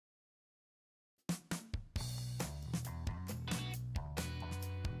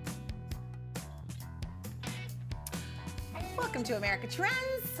Welcome to America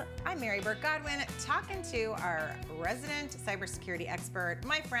Trends. I'm Mary Burt-Godwin, talking to our resident cybersecurity expert,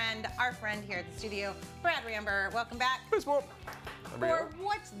 my friend, our friend here at the studio, Brad Rambur. Welcome back. For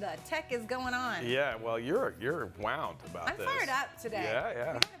what the tech is going on. Yeah, well, you're wound about I'm this. fired up today.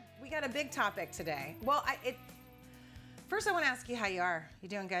 Yeah. We got a big topic today. Well, first I want to ask you how you are. You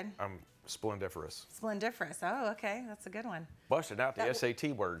doing good? I'm splendiferous. Splendiferous. Oh, okay. That's a good one. Busted out the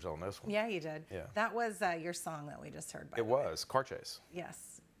SAT words on this one. Yeah, you did. Yeah. That was your song that we just heard. By It was Car Chase.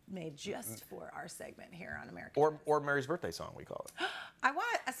 Yes, made just for our segment here on America. Or Mary's birthday song, we call it. I want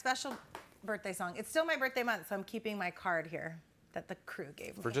a special birthday song. It's still my birthday month, so I'm keeping my card here that the crew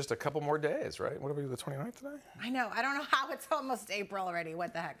gave me. For just a couple more days, right? What are we, the 29th today? I know. I don't know how it's almost April already.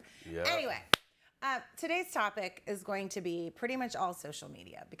 What the heck? Yeah. Anyway, today's topic is going to be pretty much all social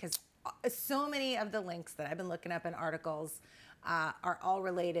media, because so many of the links that I've been looking up in articles are all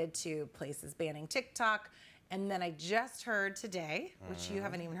related to places banning TikTok. And then I just heard today, which you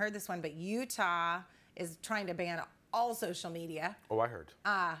haven't even heard this one, but Utah is trying to ban all social media. Oh, I heard.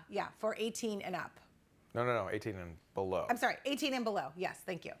 Yeah, for 18 and up. No, 18 and below. I'm sorry, 18 and below. Yes,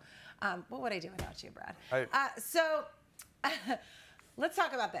 thank you. What would I do without you, Brad? So let's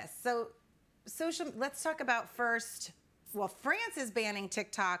talk about this. So let's talk about first, well, France is banning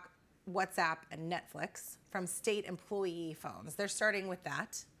TikTok, WhatsApp, and Netflix from state employee phones. They're starting with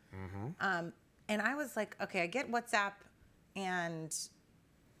that. And I was like, okay, I get WhatsApp and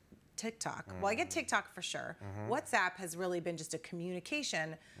TikTok. Well, I get TikTok for sure. WhatsApp has really been just a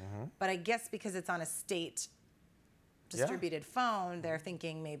communication, but I guess because it's on a state distributed phone, they're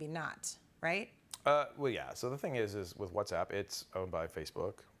thinking maybe not, right? Well, yeah. So the thing is with WhatsApp, it's owned by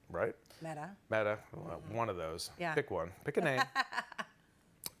Facebook, right? Meta. One of those. Yeah. Pick one. Pick a name.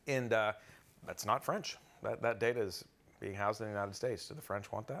 And that's not French. That data is being housed in the United States. Do the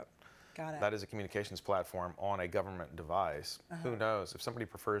French want that? Got it. That is a communications platform on a government device. Who knows? If somebody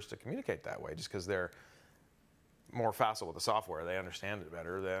prefers to communicate that way, just because they're more facile with the software, they understand it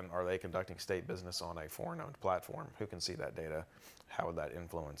better, then are they conducting state business on a foreign-owned platform? Who can see that data? How would that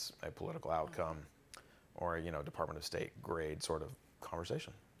influence a political outcome or a Department of State grade sort of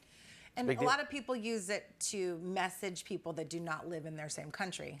conversation? And a lot of people use it to message people that do not live in their same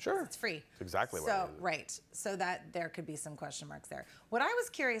country. Sure. It's free. That's exactly what it is. Right. So that there could be some question marks there. What I was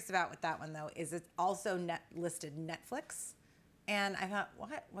curious about with that one, though, is it's also listed Netflix. And I thought,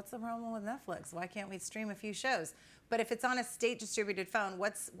 what's the problem with Netflix? Why can't we stream a few shows? But if it's on a state-distributed phone,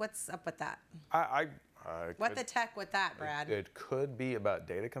 what's up with that? What the tech with that, Brad? It could be about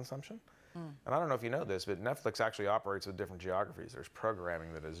data consumption. And I don't know if you know this, but Netflix actually operates with different geographies. There's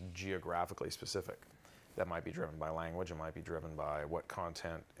programming that is geographically specific. That might be driven by language. It might be driven by what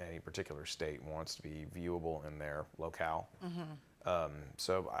content any particular state wants to be viewable in their locale.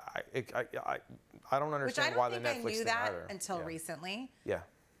 So I don't understand why the Netflix thing either. Which I don't think I knew that until recently. Yeah.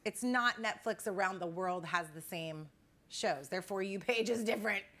 It's not Netflix around the world has the same shows. Their For You page is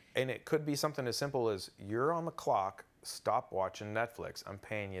different. And it could be something as simple as you're on the clock. Stop watching Netflix. I'm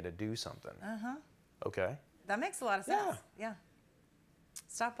paying you to do something. Okay. That makes a lot of sense. Yeah.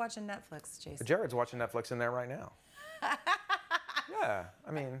 Stop watching Netflix, Jason. Jared's watching Netflix in there right now. Yeah.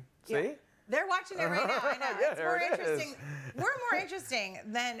 I mean, see? Yeah. They're watching it right now. I know. Yeah, it's more interesting. We're more interesting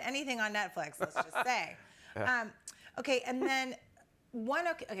than anything on Netflix, let's just say. Okay, and then one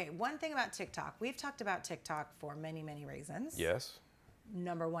thing about TikTok. We've talked about TikTok for many, many reasons. Yes.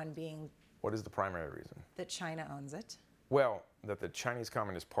 Number one being, what is the primary reason? That China owns it. Well, that the Chinese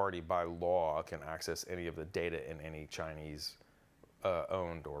Communist Party, by law, can access any of the data in any Chinese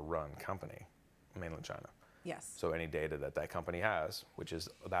owned or run company, mainland China. Yes. So any data that company has, which is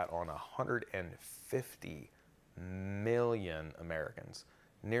that on 150 million Americans,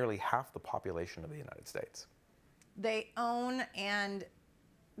 nearly half the population of the United States. They own it.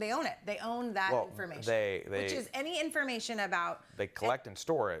 They own that information. Which is any information about. They collect and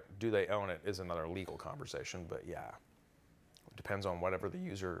store it. Do they own it is another legal conversation, but yeah. It depends on whatever the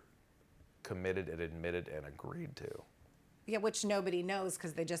user committed and admitted and agreed to. Yeah, which nobody knows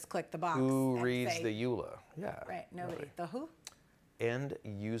because they just click the box. Who reads the EULA? Yeah. Right, nobody. Really. The who? End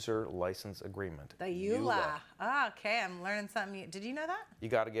User License Agreement. The EULA. Okay, I'm learning something. Did you know that? You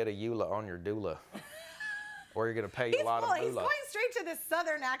got to get a EULA on your doula. Or you're going to pay a lot of moolah. He's going straight to this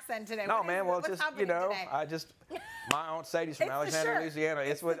southern accent today. No, man, well, just, my Aunt Sadie's from Alexandria, Louisiana.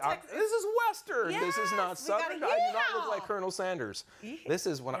 This is Western. Yes, this is not Southern. I do not look like Colonel Sanders. Yeah. This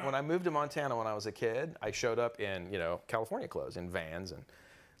is, when I moved to Montana when I was a kid, I showed up in, California clothes, in Vans and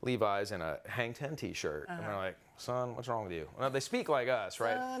Levi's and a Hang 10 t-shirt. And they're like, son, what's wrong with you? Well, they speak like us,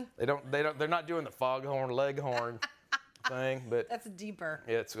 right? They're not doing the foghorn, leghorn saying? But that's deeper.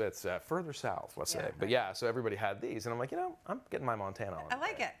 It's further south, let's say. But yeah, so everybody had these, and I'm like, I'm getting my Montana on. I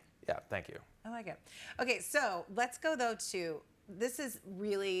like it. Yeah, thank you. I like it. Okay, so let's go though to, this is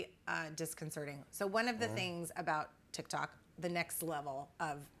really disconcerting. So one of the things about TikTok, the next level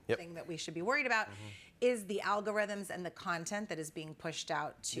of thing that we should be worried about is the algorithms and the content that is being pushed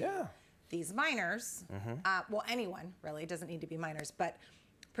out to these minors. Well, anyone really, it doesn't need to be minors, but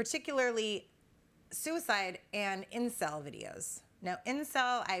particularly suicide and incel videos. Now,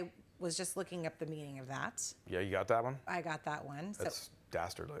 incel, I was just looking up the meaning of that. Yeah, you got that one? I got that one. That's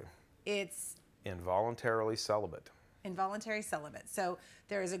dastardly. It's involuntarily celibate. Involuntary celibate. So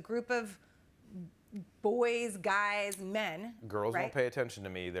there is a group of boys, guys, men. Girls won't pay attention to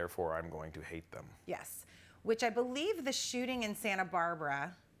me, therefore I'm going to hate them. Yes. Which I believe the shooting in Santa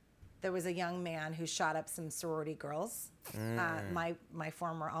Barbara, there was a young man who shot up some sorority girls. My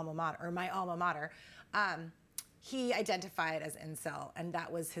former alma mater, or my alma mater. He identified as incel, and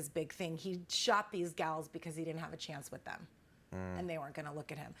that was his big thing. He shot these gals because he didn't have a chance with them, and they weren't going to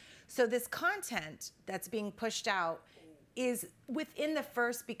look at him. So this content that's being pushed out is within the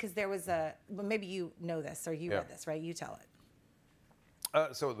first, because there was a, well, maybe you know this, or you read this, right? You tell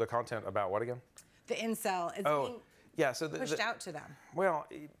it. So the content about what again? The incel is being pushed out to them. Well,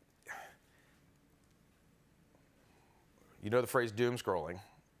 you know the phrase doom scrolling.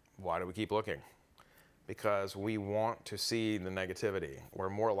 Why do we keep looking? Because we want to see the negativity. We're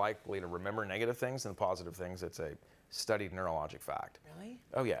more likely to remember negative things than positive things. It's a studied neurologic fact. Really?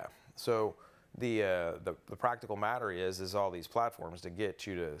 Oh yeah. So the practical matter is all these platforms to get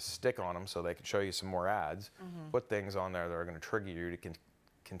you to stick on them so they can show you some more ads, put things on there that are going to trigger you to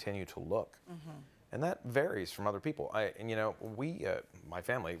continue to look. And that varies from other people. And you know, my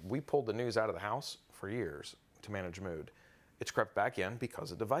family, we pulled the news out of the house for years to manage mood. It's crept back in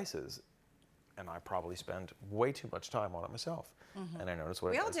because of devices. And I probably spend way too much time on it myself. And I notice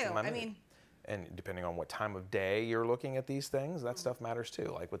what it does to my mood. And depending on what time of day you're looking at these things, that stuff matters too.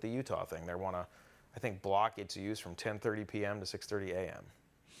 Like with the Utah thing, they want to, I think, block its use from 10:30 p.m. to 6:30 a.m.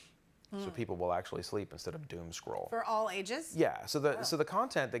 So people will actually sleep instead of doom scroll. For all ages? Yeah. So the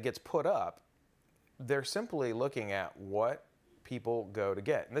content that gets put up, they're simply looking at what people go to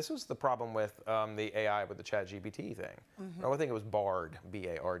get. And this was the problem with the AI with the ChatGPT thing. I think it was Bard,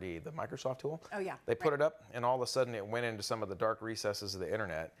 B-A-R-D, the Microsoft tool. Oh yeah. They put it up, and all of a sudden it went into some of the dark recesses of the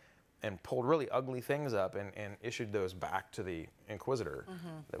internet and pulled really ugly things up and issued those back to the Inquisitor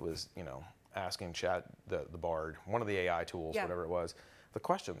that was, you know, asking the Bard, one of the AI tools, whatever it was, the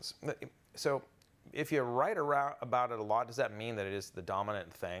questions. So if you write about it a lot, does that mean that it is the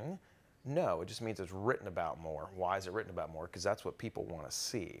dominant thing? No, it just means it's written about more. Why is it written about more? Because that's what people want to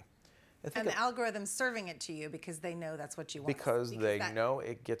see. And the algorithm's serving it to you because they know that's what you want. Because they know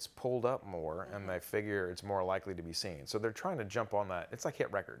it gets pulled up more, and they figure it's more likely to be seen. So they're trying to jump on that. It's like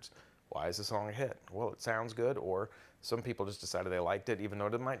hit records. Why is the song a hit? Well, it sounds good, or some people just decided they liked it, even though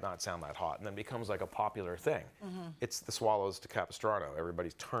it might not sound that hot, and then it becomes like a popular thing. It's the Swallows to Capistrano.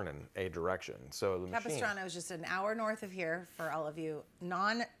 Everybody's turning a direction. So the Capistrano is just an hour north of here for all of you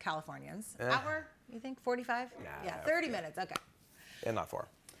non-Californians. Hour, you think? 45? Nah, yeah, 30 minutes. Okay. And not far.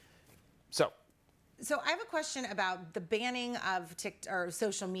 So I have a question about the banning of TikTok or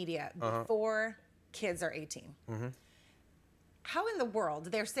social media before kids are 18. How in the world,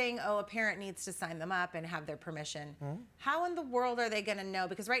 they're saying, oh, a parent needs to sign them up and have their permission. How in the world are they going to know?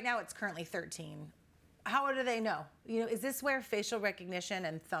 Because right now it's currently 13. How do they know? You know, is this where facial recognition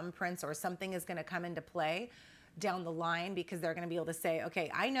and thumbprints or something is going to come into play down the line? Because they're going to be able to say,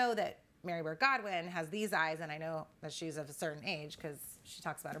 okay, I know that Mary Burt-Godwin has these eyes, and I know that she's of a certain age because she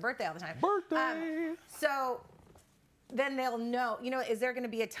talks about her birthday all the time. Birthday! So then they'll know, you know, is there going to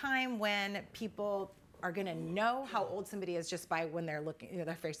be a time when people are going to know how old somebody is just by when they're looking, you know,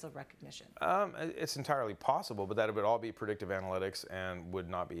 their facial recognition? It's entirely possible, but that would all be predictive analytics and would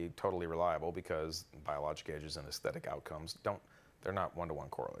not be totally reliable because biologic ages and aesthetic outcomes they're not one-to-one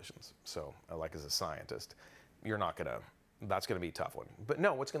correlations. So like as a scientist, that's going to be a tough one. But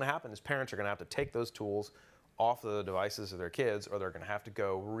no, what's going to happen is parents are going to have to take those tools off the devices of their kids, or they're going to have to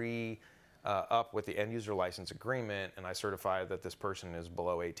go up with the end user license agreement, and I certify that this person is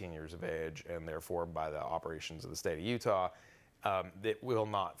below 18 years of age, and therefore by the operations of the state of Utah, it will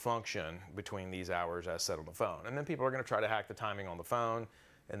not function between these hours as set on the phone. And then people are going to try to hack the timing on the phone,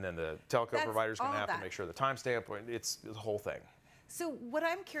 and then the telco provider is going to have to make sure the timestamp, it's the whole thing. So what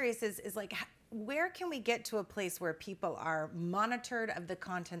I'm curious is like, where can we get to a place where people are monitored of the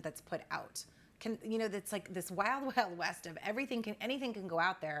content that's put out? You know, that's like this wild, wild west of anything can go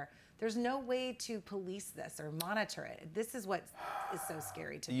out there. There's no way to police this or monitor it. This is what is so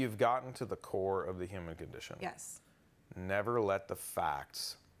scary to me. You've gotten to the core of the human condition. Yes. Never let the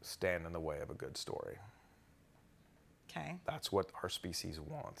facts stand in the way of a good story. Okay. That's what our species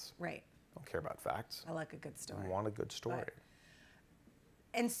wants. Right. Don't care about facts. I like a good story. We want a good story.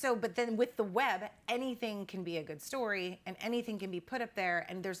 But then with the web, anything can be a good story and anything can be put up there,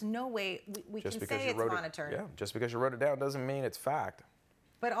 and there's no way we can say it's monitored. Yeah, just because you wrote it down doesn't mean it's fact.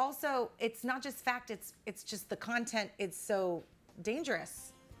 But also, it's not just fact, it's just the content is so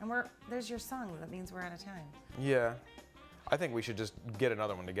dangerous. And there's your song. That means we're out of time. Yeah. I think we should just get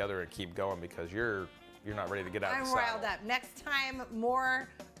another one together and keep going because you're not ready to get out of the saddle. I'm riled up. Next time, more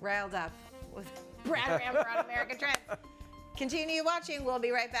riled up with Brad Rambur on American Trends. Continue watching. We'll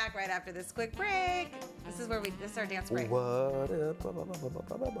be right back right after this quick break. This is our dance break. What?